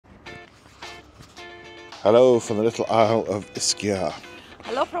Hello from the little Isle of Ischia.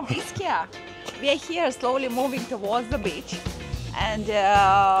 Hello from Ischia. We are here slowly moving towards the beach, and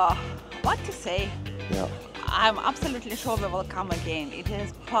what to say? Yeah. I'm absolutely sure we will come again. It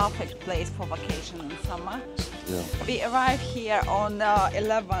is perfect place for vacation in summer. Yeah. We arrived here on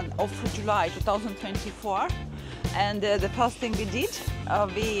 11th of July 2024, and the first thing we did,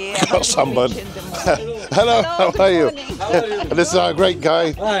 we got sunburned. Hello, how are you? And this is our great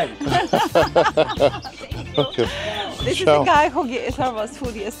guy. Hi. Okay. This is the guy who served us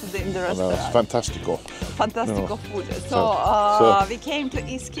food yesterday in the restaurant. It's fantastical. Fantastical food. So we came to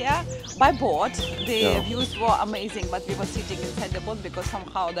Ischia by boat. The views were amazing, but we were sitting inside the boat because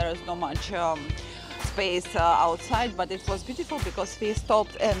somehow there is not much space outside. But it was beautiful because we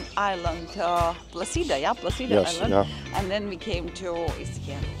stopped in island Placida Island, and then we came to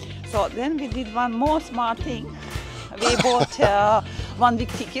Ischia. So then we did one more smart thing. We bought 1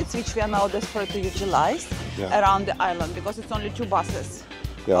 week tickets, which we are now desperate to utilize around the island because it's only 2 buses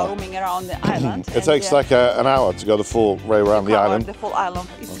roaming around the island. It takes like an hour to go the full way around the island. The full island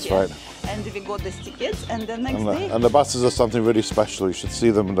of Ischia. That's right. And we got these tickets, and the next day. And the buses are something really special. You should see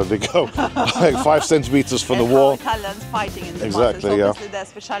them. They go like 5 centimeters from the wall. Italians fighting in the buses. Obviously, their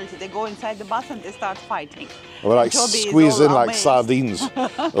specialty. They go inside the bus and they start fighting. We're like squeeze in like sardines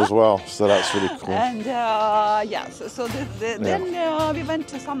as well. So that's really cool. And then we went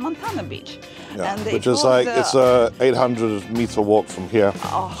to San Montano beach. Yeah, which is like it's a 800-meter walk from here.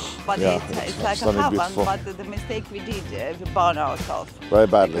 Oh, but it's like a heaven. Beautiful. But the mistake we did, we burned ourselves very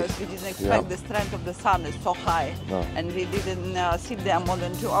badly because we didn't expect the strength of the sun is so high, and we didn't sit there more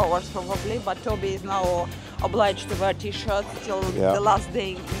than 2 hours probably. But Toby is now obliged to wear t-shirts till the last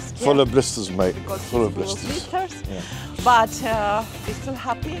day in Ischia. Full of blisters, mate. Full of blisters. But we're still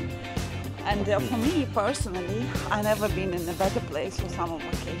happy. And for me personally, I've never been in a better place for summer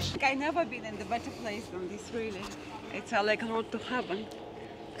vacation. I've never been in a better place than this, really. It's like a road to heaven.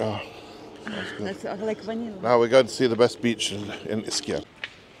 Oh, that's good. Like vanilla. Now we're going to see the best beach in Ischia.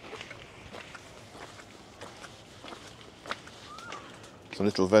 Some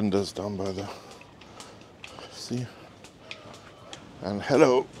little vendors down by the sea. And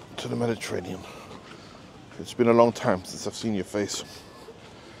hello to the Mediterranean. It's been a long time since I've seen your face.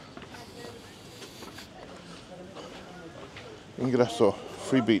 Ingresso,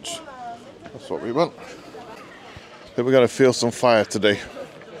 free beach. That's what we want. Then we're going to feel some fire today.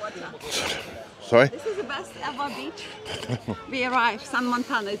 Sorry? This is the best ever beach. We arrived, San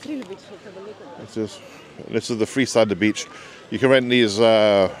Montano. It's really beautiful. Have a look at it. This is the free side of the beach. You can rent these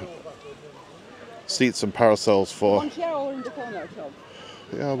seats and parasols for. One here or in the corner, Job?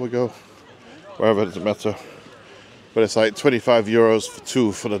 Yeah, we'll go wherever, it doesn't matter. But it's like 25 euros for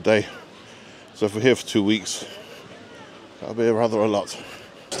 2 for the day. So if we're here for 2 weeks, that'll be rather a lot.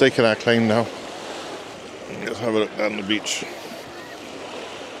 Staking our claim now. Let's have a look down the beach.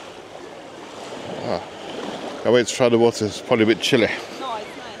 I wait to try the water. It's probably a bit chilly. No, it's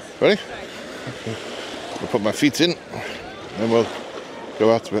nice. Ready? Okay. I'll put my feet in, and we'll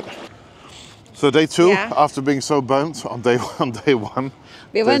go out of it. So day 2, after being so burnt on day 1.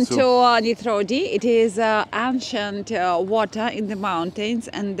 We went to Nitrodi. It is ancient water in the mountains,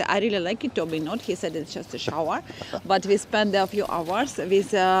 and I really like it. Toby not. He said it's just a shower. But we spent a few hours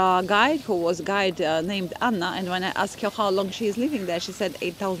with a guide who was named Anna, and when I asked her how long she is living there, she said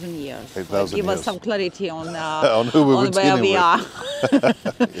 8,000 years. 8,000 Give years. us some clarity on where we are.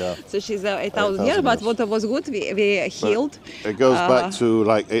 Yeah. So she's 8,000 years, but water was good. We healed. It goes back to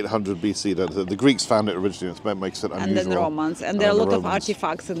like 800 BC. The Greeks found it originally. It makes it unusual. And then the Romans. And there are a lot of artifacts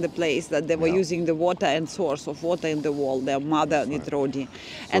in the place that they were using the water and source of water in the wall, their mother Nitrodi. So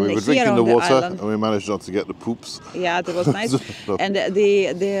and we were here drinking on the water island, and we managed not to get the poops. Yeah, that was nice. And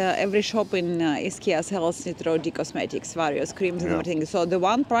every shop in Ischia sells Nitrodi cosmetics, various creams and everything. So the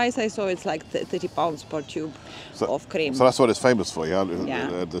one price I saw, it's like 30 pounds per tube of cream. So that's what it's famous for,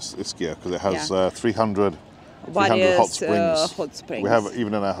 this Ischia, because it has 300 hot springs. We have,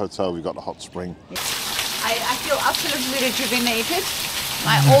 even in our hotel, we've got a hot spring. I feel absolutely rejuvenated.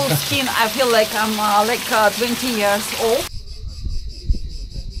 My old skin, I feel like I'm 20 years old.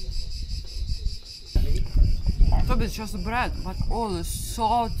 So it's just bread, but all is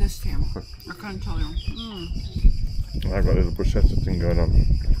so tasty. I can't tell you. I've got a little bruschetta thing going on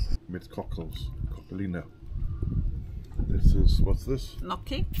with cockles, coccolino. This is, what's this?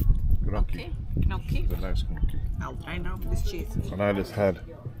 Gnocchi. Gnocchi. Gnocchi. It's a nice gnocchi. I'll try now with cheese. And I just had,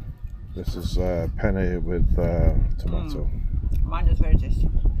 this is penne with tomato. Mine is very tasty.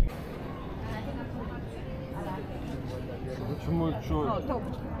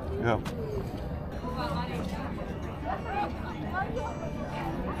 Yeah.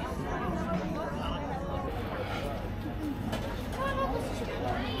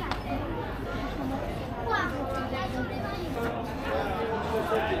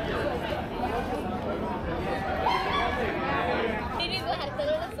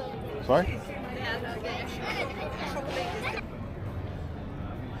 try?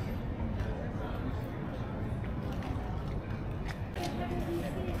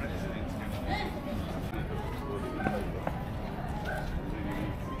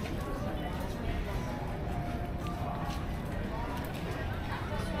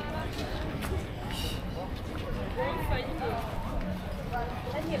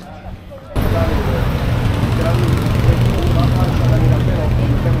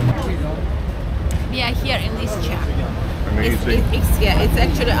 We are here in Ischia. It's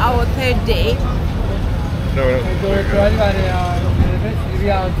actually our third day.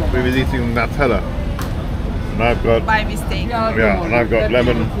 We was eating Nutella, and I've got By mistake. yeah, and I've got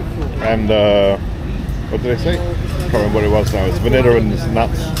lemon and what did I say? Can't remember what it was now. It's vanilla and it's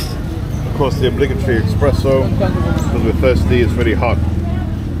nuts. Of course, the obligatory espresso because we're thirsty. It's very hot.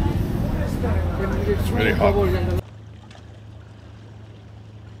 It's really hot.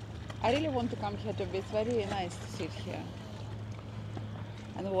 I really want to come here to be. It's very nice to sit here.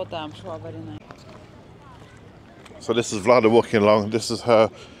 And the water, I'm sure, very nice. So this is Vlada walking along. This is her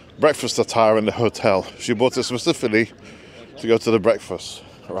breakfast attire in the hotel. She bought it specifically to go to the breakfast,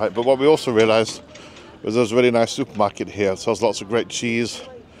 right? But what we also realized was there's a really nice supermarket here. It sells lots of great cheese,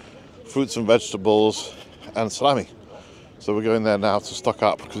 fruits and vegetables, and salami. So we're going there now to stock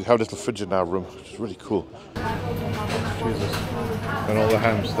up because we have a little fridge in our room, which is really cool. Jesus. And all the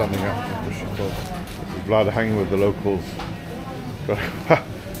hams standing up. Vlada hanging with the locals.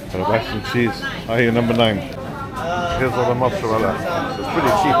 Gotta buy some cheese. Oh, here, number 9. Here's all the mozzarella. It's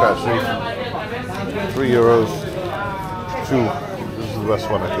pretty cheap actually. €3. 2. This is the best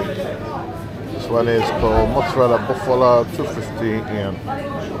one, I think. This one is called mozzarella bufala, 250 yen.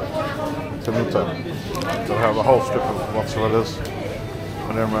 Tenuta. So I have a whole strip of mozzarellas.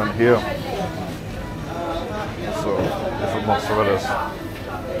 And then around here. So different mozzarellas.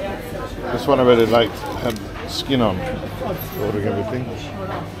 This one I really liked. Had skin on. Ordering everything.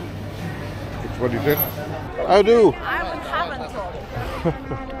 What do you think? I do. I'm in heaven,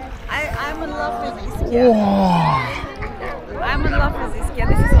 I'm in love with Ischia. I'm in love with Ischia.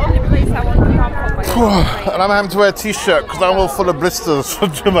 This is the only place I want to come for. And I'm having to wear a t-shirt because I'm all full of blisters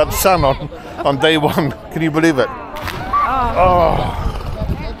from too much sun on day 1. Can you believe it? Oh.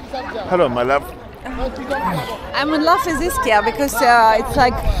 Hello, my love. I'm in love with Ischia because it's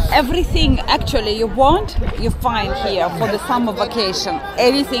like everything actually you want, you find here for the summer vacation.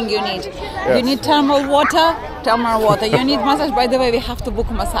 Everything you need. Yes. You need thermal water. You need massage. By the way, we have to book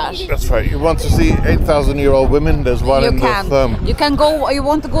massage. That's right. You want to see 8,000-year-old women? There's one in the firm. You can go. You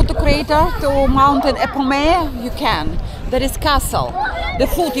want to go to crater, to mountain Epomea? You can. There is castle. The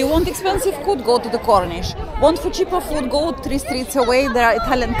food, you want expensive food, go to the Cornish. Want for cheaper food, go 3 streets away. There are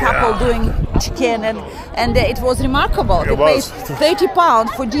Italian couple doing chicken and it was remarkable. They paid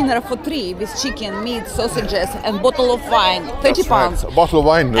 £30 for dinner for 3 with chicken, meat, sausages and bottle of wine. £30. Right. A bottle of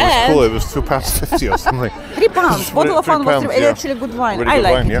wine, it was cool. It was £2.50 or something. £3. Bottle of wine was actually good wine. Really I good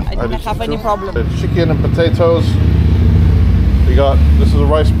like wine, it. yeah. I didn't have any problem. Chicken and potatoes. We got, this is the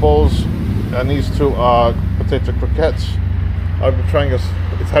rice balls and these 2 are potato croquettes. I've been trying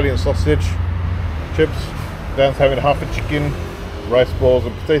Italian sausage, chips. Dan's having half a chicken, rice balls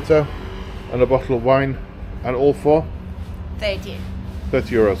and potato, and a bottle of wine, and all for 30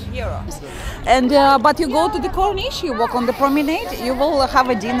 €30. And but you go to the Corniche, you walk on the promenade, you will have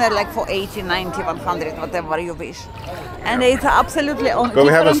a dinner like for 80, 90, 100, whatever you wish. And it's absolutely on. But we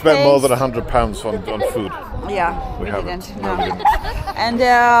haven't spent more than £100 on food. Yeah, we didn't. No. And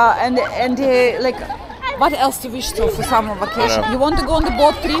like. What else do you wish to for summer vacation? You want to go on the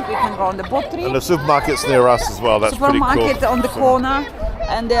boat trip? You can go on the boat trip. And the supermarket's near us as well. That's pretty cool. Supermarket on the corner,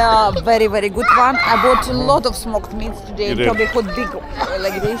 and they are very, very good one. I bought a lot of smoked meats today. Probably put big,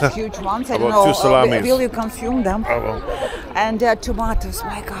 like these huge ones. I don't know. 2 salamis. Will you consume them? I will. And tomatoes.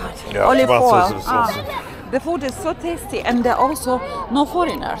 My God. Yeah, olive oil. Awesome. The food is so tasty, and there are also no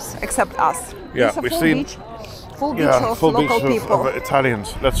foreigners except us. Yeah, we've seen. Full beach of local people. Of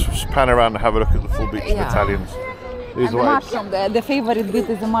Italians. Let's just pan around and have a look at the full beach of Italians. These and the mushroom, the favorite bit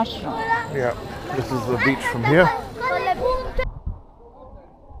is the mushroom. Yeah, this is the beach from here.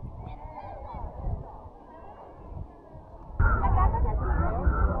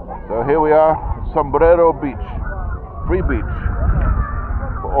 So here we are, Sombrero Beach. Free beach.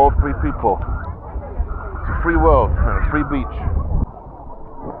 For all free people. It's a free world and a free beach.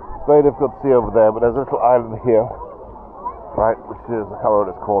 Very difficult to see over there, but there's a little island here, right, which is, I can't remember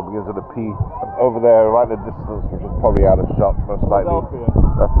what it's called, begins with a P. And over there, right in the distance, which is probably out of shot, most likely,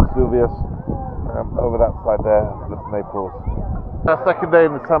 that's Vesuvius. Over that side there, that's Naples. Our second day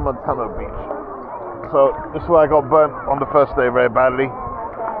in the San Montano beach. So this is where I got burnt on the first day very badly.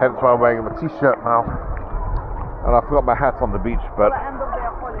 Hence why I'm wearing my t-shirt now. And I forgot my hat on the beach, but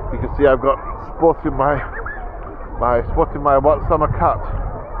you can see I've got sporting my summer cut.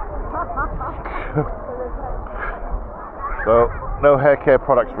 So no hair care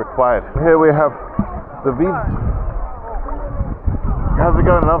products required. Here we have the beads. How's it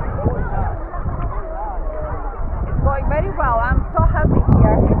going, love? It's going very well. I'm so happy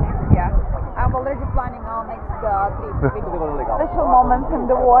here in Ischia. I'm already planning our next trip with special moments in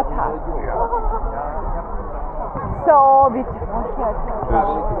the water. So beautiful here.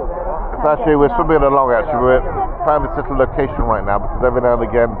 It's actually, we're swimming along actually. We found this little location right now because every now and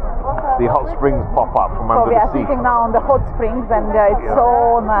again the hot springs pop up from under the sea. So we are sitting now on the hot springs and it's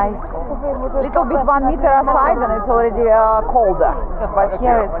so nice. Little bit 1 meter aside and it's already colder, but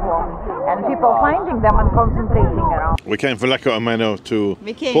here it's warm. And people finding them and concentrating around. We came from Lacco Ameno to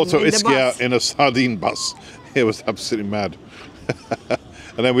Porto Ischia in a sardine bus. It was absolutely mad.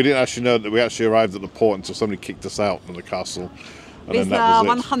 And then we didn't actually know that we actually arrived at the port until somebody kicked us out from the castle. With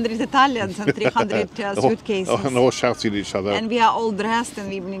 100 Italians and 300 suitcases. And all shouting at each other. And we are all dressed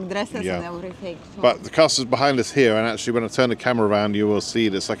in evening dresses and everything. So. But the castle's behind us here, and actually when I turn the camera around you will see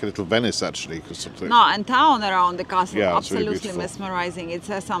it's like a little Venice actually. No, and town around the castle, yeah, absolutely really mesmerizing. It's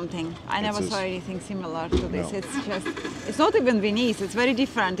something. I never saw anything similar to this. No. It's not even Venice, it's very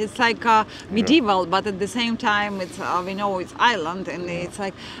different. It's like medieval, but at the same time it's we know it's island, and it's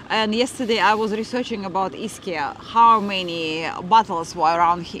like, and yesterday I was researching about Ischia, how many battles were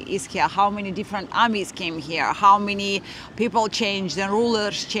around Ischia, how many different armies came here, how many people changed and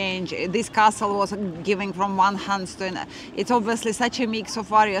rulers changed. This castle was giving from one hand to another. It's obviously such a mix of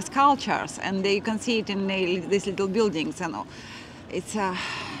various cultures, and you can see it in these little buildings, and it's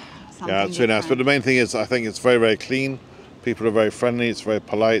something yeah, it's really nice. But the main thing is, I think it's very, very clean. People are very friendly. It's very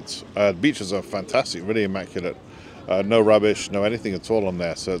polite. The beaches are fantastic, really immaculate. No rubbish, no anything at all on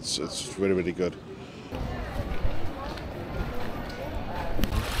there. So it's really, really good.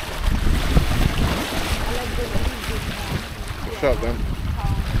 Shut up then.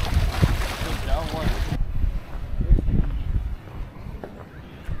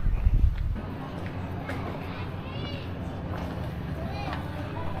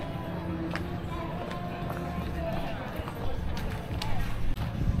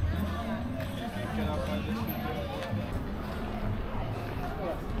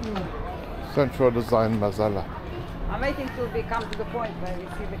 Central design Mazala. I'm waiting till we come to the point where we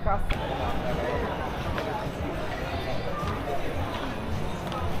see the castle.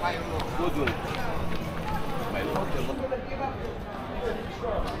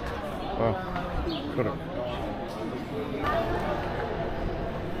 Oh, got it.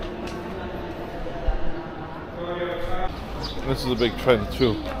 This is a big trend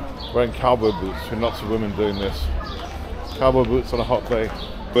too. Wearing cowboy boots. There are lots of women doing this. Cowboy boots on a hot day.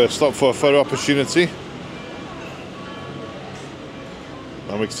 We're stopped for a photo opportunity.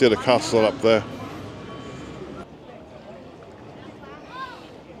 And we can see the castle up there.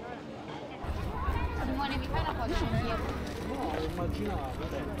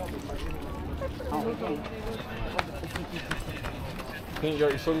 Can you get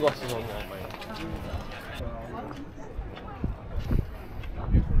your sunglasses on there, mate?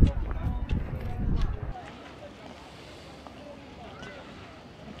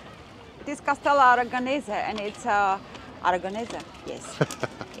 It is Castello Aragonese, and it's Aragonese, yes.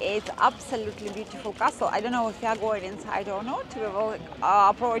 It's absolutely beautiful castle. I don't know if we are going inside or not. We will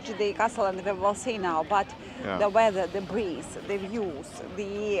approach the castle and we will see now. But the weather, the breeze, the views,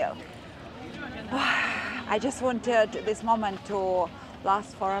 I just wanted this moment to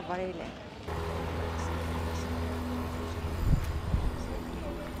last forever, really.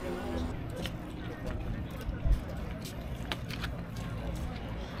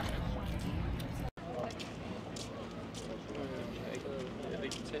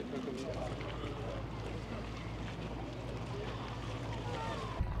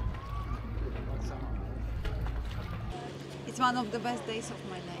 It's one of the best days of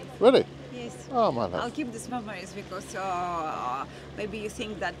my life. Really? Yes. Oh, my life. I'll keep these memories because maybe you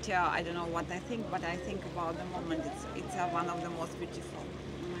think that I don't know what I think, but I think about the moment. It's one of the most beautiful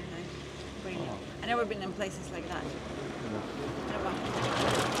in my life. Really. I've never been in places like that. Never.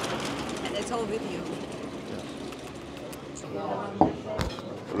 And it's all with you.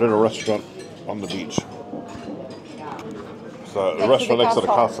 A little restaurant on the beach. So the restaurant next to the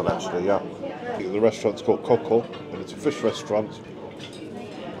castle, actually, yeah. The restaurant's called Coco, and it's a fish restaurant.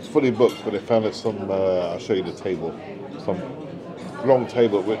 It's fully booked, but they found us some, I'll show you the table, some long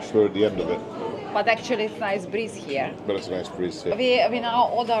table at which we're at the end of it. But actually it's nice breeze here. But it's a nice breeze here. We now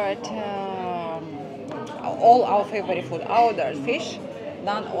ordered all our favorite food. I ordered fish,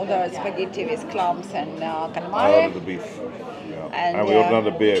 Then ordered spaghetti with clams and I calamari. ordered the beef. Yeah. And, we ordered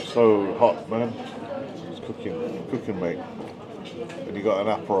another beer. It's so hot, man. It's cooking, mate. And you got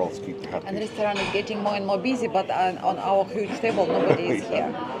an Aperol to keep you happy. And the restaurant is getting more and more busy, but on our huge table, nobody is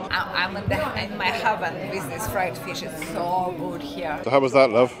here. I'm in my heaven with this fried fish. It's so good here. So how was that,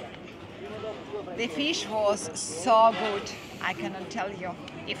 love? The fish was so good. I cannot tell you.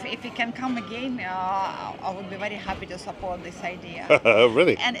 If we can come again, I would be very happy to support this idea.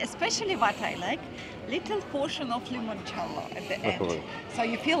 Really? And especially what I like, little portion of limoncello at the end. So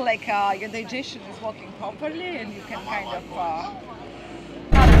you feel like your digestion is working properly, and you can kind of.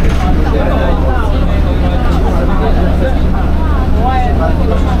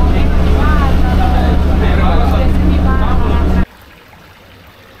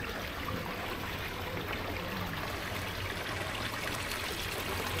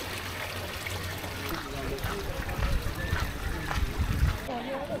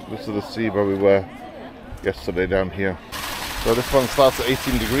 This is the sea where we were yesterday down here. So this one starts at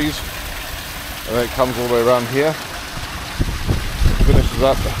 18 degrees and then it comes all the way around here. It finishes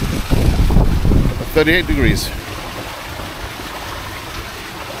up at 38 degrees.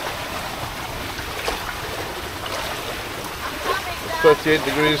 It's 38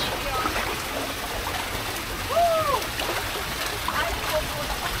 degrees.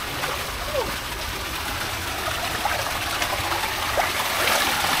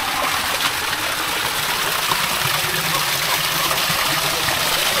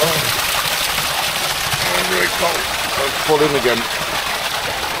 Let's pull in again.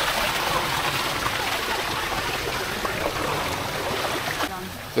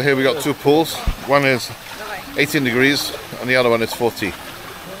 So here we got two pools. One is 18 degrees and the other one is 40.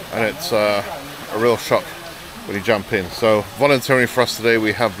 And it's a real shock when you jump in. So volunteering for us today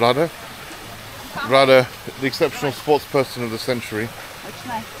we have Vlada. Vlada, the exceptional sports person of the century.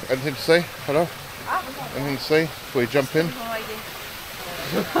 Anything to say? Hello? Anything to say before you jump in?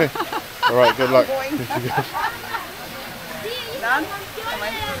 All right, good luck.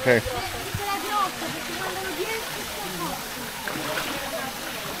 Okay.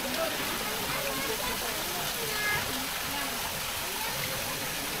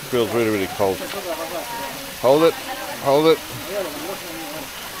 Feels really, really cold. Hold it, hold it.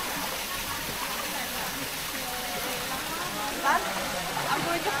 I'm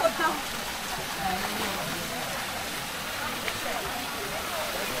going to put now.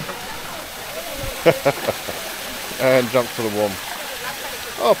 And jump to the warm.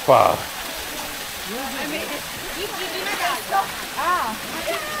 Opa!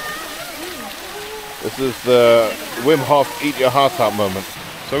 This is the Wim Hof eat your heart out moment.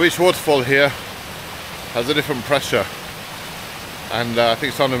 So each waterfall here has a different pressure, and I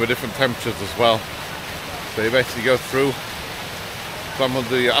think some of them are different temperatures as well. So you basically go through, some will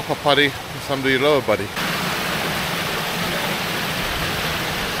do your upper body, some do your lower body.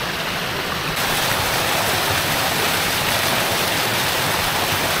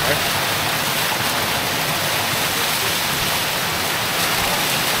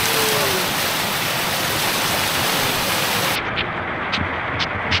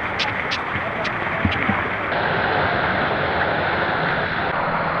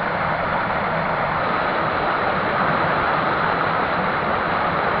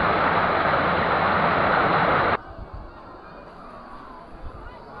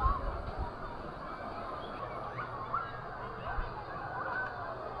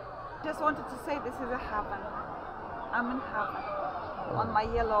 Just wanted to say this is a heaven. I'm in heaven on my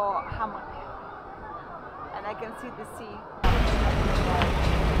yellow hammock and I can see the sea.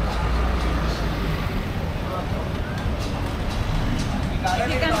 If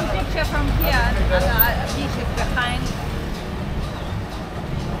you can picture from here and the beach is behind.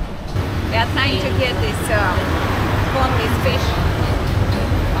 We are trying to get this boneless fish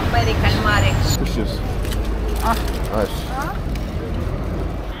from very calamari. Fishes. Nice.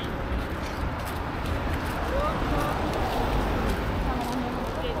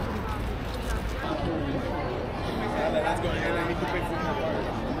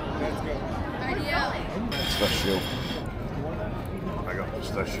 Pistachio. I got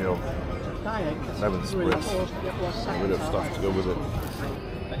pistachio. Lemon spritz. A bit of stuff to go with it.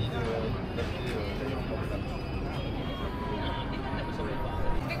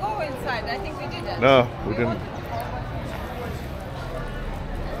 We go inside. I think we didn't. No, we didn't.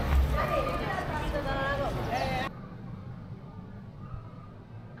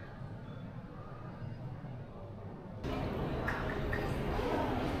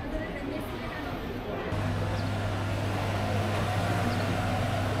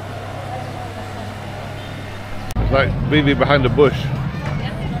 Like maybe behind the bush.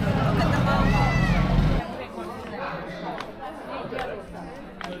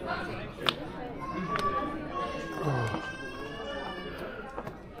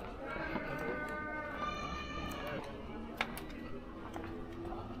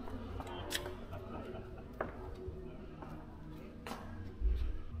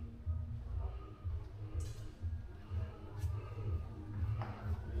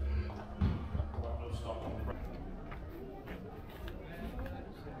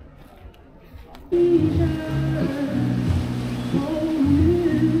 Yeah,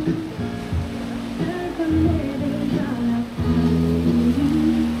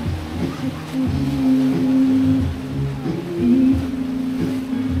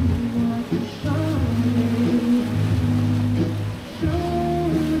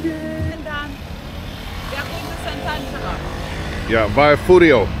 via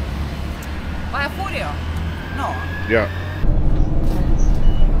Forio. Via Forio? No. Yeah.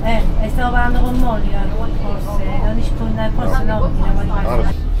 Stavo parlando con Monica, forse non risponde, forse no,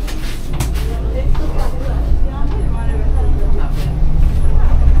 Monica.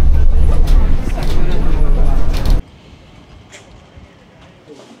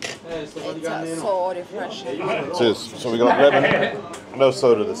 It's so refreshing. It is. So we got lemon, no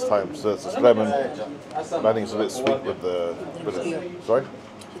soda this time. So it's just lemon. I think it's a bit sweet with the. Sorry?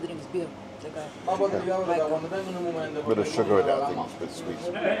 He drinks beer. Bit of sugar in it, I think it's a bit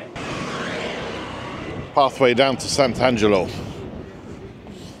sweet. Pathway down to Sant'Angelo.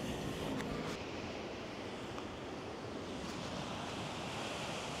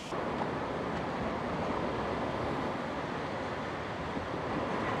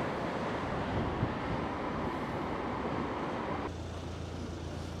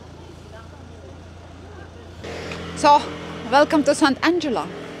 So, welcome to Sant'Angelo.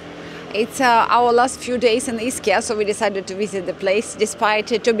 It's our last few days in Ischia, so we decided to visit the place, despite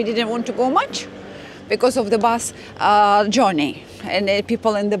Toby didn't want to go much because of the bus journey. And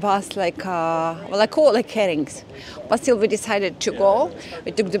people in the bus like herrings. But still we decided to go.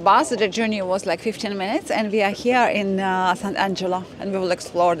 We took the bus, the journey was like 15 minutes, and we are here in Sant'Angelo, and we will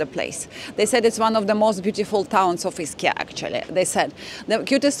explore the place. They said it's one of the most beautiful towns of Ischia, actually. They said the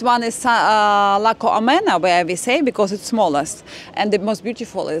cutest one is Lacco Ameno, where we say, because it's smallest, and the most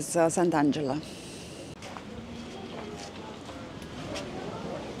beautiful is Sant'Angelo.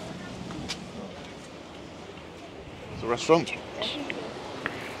 It's a restaurant.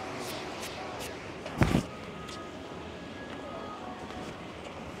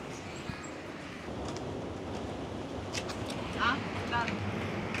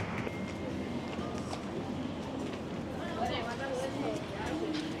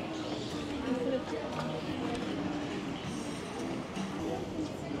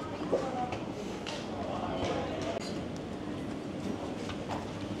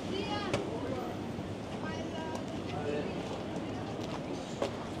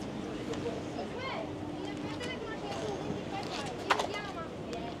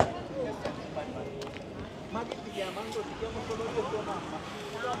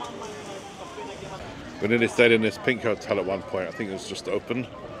 We nearly stayed in this pink hotel at one point. I think it was just open.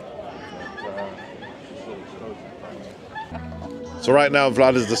 So right now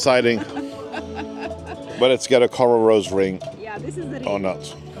Vlad is deciding whether to get a coral rose ring, Yeah, this is the ring. or not.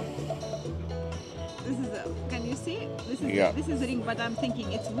 This is can you see? This is Yeah. This is the ring, but I'm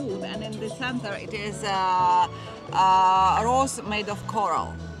thinking it's wood, and in the center it is a rose made of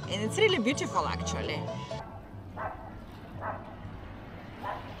coral, and it's really beautiful, actually.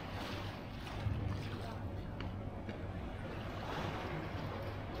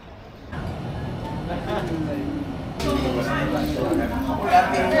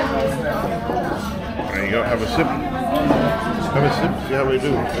 There you go. Have a sip. Have a sip. See how we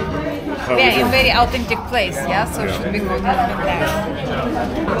do. How Yeah, we do. in very authentic place, yeah, so it should be good.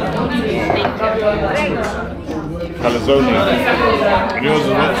 Calzone. And yours is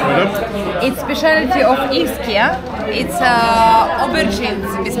what, madam? It's specialty of Ischia. It's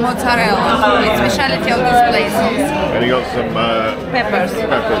aubergines with mozzarella. It's specialty of this place. And you got some Peppers.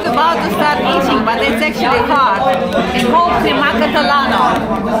 peppers. It's about to start eating, but it's actually hard. It's called crema catalano.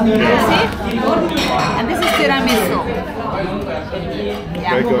 You see? And this is tiramisu.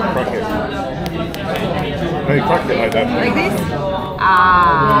 Very good. Crack it. Hey, crack it like that. Like this?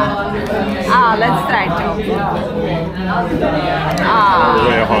 Let's try to.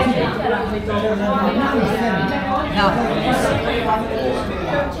 Very hot. No.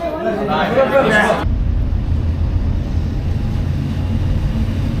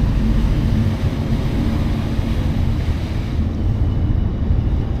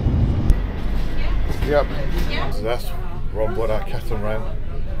 Yep. So that's we're on board our catamaran,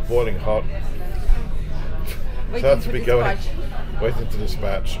 boiling hot. Sad to be going, waiting to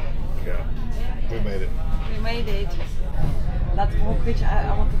dispatch. Yeah, we made it. We made it. That walk, which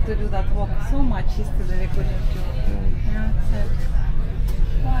I wanted to do that walk so much yesterday, we couldn't do. Yeah, sad.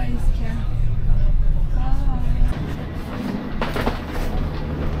 Why is here?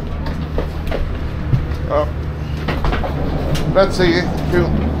 Oh, let's see you.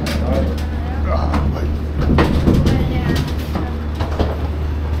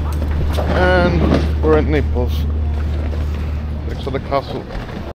 And We're in Naples, next to the castle.